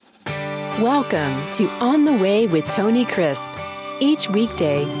Welcome to On the Way with Tony Crisp. Each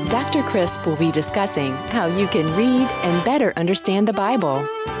weekday, Dr. Crisp will be discussing how you can read and better understand the Bible.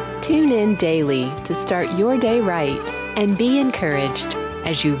 Tune in daily to start your day right and be encouraged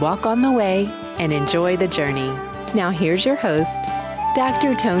as you walk on the way and enjoy the journey. Now here's your host,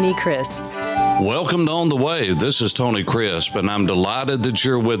 Dr. Tony Crisp. Welcome to On the Way. This is Tony Crisp, and I'm delighted that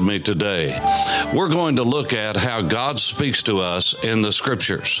you're with me today. We're going to look at how God speaks to us in the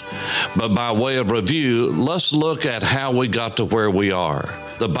Scriptures. But by way of review, let's look at how we got to where we are.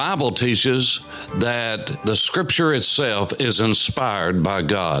 The Bible teaches that the Scripture itself is inspired by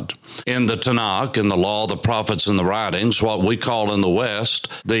God. In the Tanakh, in the Law, the Prophets, and the Writings, what we call in the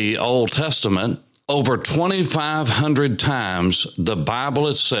West, the Old Testament, over 2,500 times, the Bible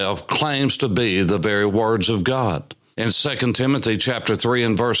itself claims to be the very words of God. In 2 Timothy chapter 3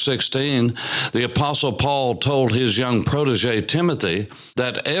 and verse 16, the Apostle Paul told his young protege Timothy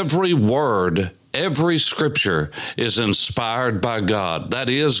that every word, every scripture is inspired by God. That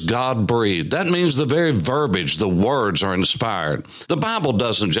is, God-breathed. That means the very verbiage, the words are inspired. The Bible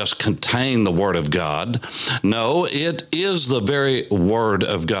doesn't just contain the Word of God. No, it is the very Word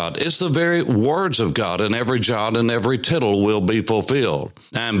of God. It's the very words of God, and every jot and every tittle will be fulfilled.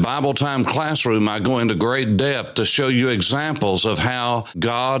 And Bible Time Classroom, I go into great depth to show you examples of how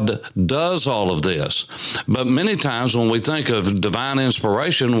God does all of this. But many times when we think of divine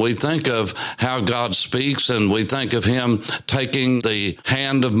inspiration, we think of how God speaks, and we think of him taking the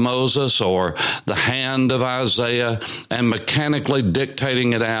hand of Moses or the hand of Isaiah and mechanically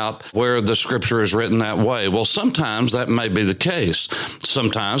dictating it out where the scripture is written that way. Well, sometimes that may be the case.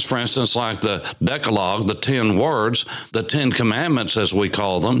 Sometimes, for instance, like the Decalogue, the 10 words, the 10 commandments as we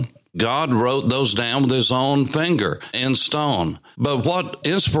call them, God wrote those down with his own finger in stone. But what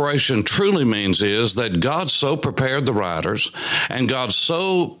inspiration truly means is that God so prepared the writers, and God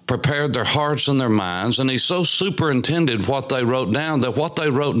so prepared their hearts and their minds, and he so superintended what they wrote down, that what they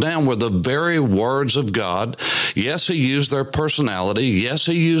wrote down were the very words of God. Yes, he used their personality. Yes,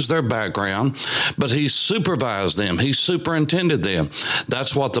 he used their background, but he supervised them. He superintended them.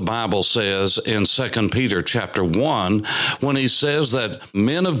 That's what the Bible says in 2 Peter chapter 1, when he says that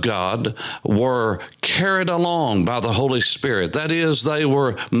men of God were carried along by the Holy Spirit. That is, they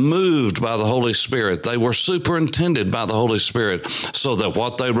were moved by the Holy Spirit. They were superintended by the Holy Spirit, so that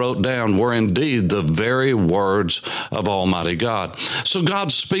what they wrote down were indeed the very words of Almighty God. So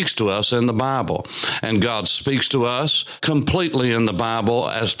God speaks to us in the Bible, and God speaks to us completely in the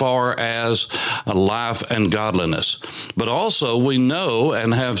Bible as far as life and godliness. But also we know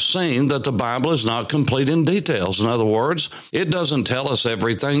and have seen that the Bible is not complete in details. In other words, it doesn't tell us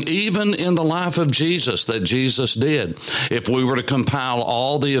everything, even in the life of Jesus, that Jesus did. If we were to compile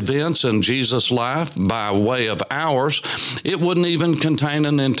all the events in Jesus' life by way of hours, it wouldn't even contain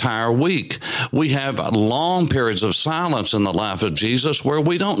an entire week. We have long periods of silence in the life of Jesus where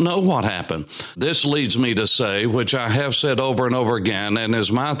we don't know what happened. This leads me to say, which I have said over and over again, and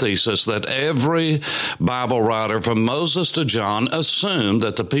is my thesis, that every Bible writer from Moses to John assumed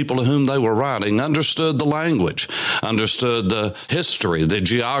that the people to whom they were writing understood the language, understood the history, the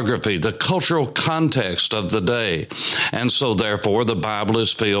geography, the cultural context of the day. And so therefore the Bible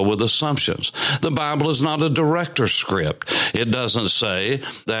is filled with assumptions. The Bible is not a director's script. It doesn't say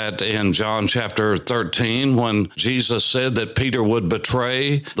that in John chapter 13, when Jesus said that Peter would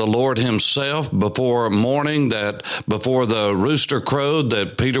betray the Lord himself before morning, that before the rooster crowed,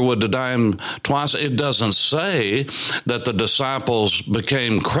 that Peter would deny him twice. It doesn't say that the disciples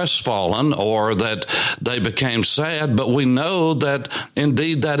became crestfallen or that they became sad, but we know that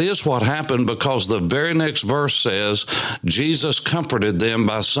indeed that is what happened, because the very next verse says, Jesus comforted them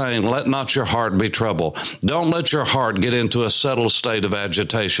by saying, let not your heart be troubled. Don't let your heart get into a settled state of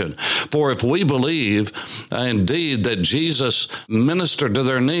agitation. For if we believe indeed that Jesus ministered to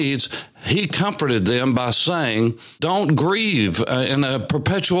their needs, he comforted them by saying, don't grieve in a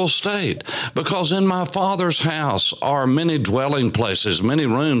perpetual state, because in my Father's house are many dwelling places, many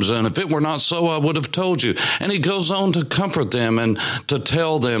rooms, and if it were not so, I would have told you. And he goes on to comfort them and to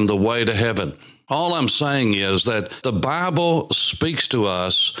tell them the way to heaven. All I'm saying is that the Bible speaks to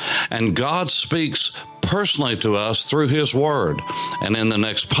us, and God speaks personally to us through his word. And in the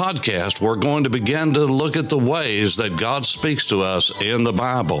next podcast, we're going to begin to look at the ways that God speaks to us in the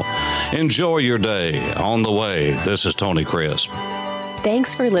Bible. Enjoy your day on the way. This is Tony Crisp.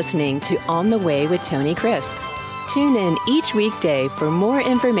 Thanks for listening to On the Way with Tony Crisp. Tune in each weekday for more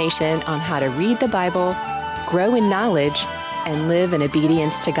information on how to read the Bible, grow in knowledge, and live in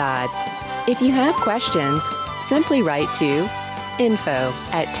obedience to God. If you have questions, simply write to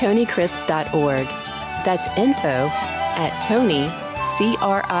info@tonycrisp.org. That's info@tony,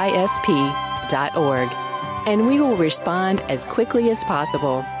 crisp.org, and we will respond as quickly as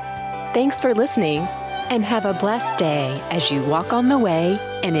possible. Thanks for listening, and have a blessed day as you walk on the way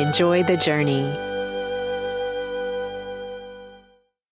and enjoy the journey.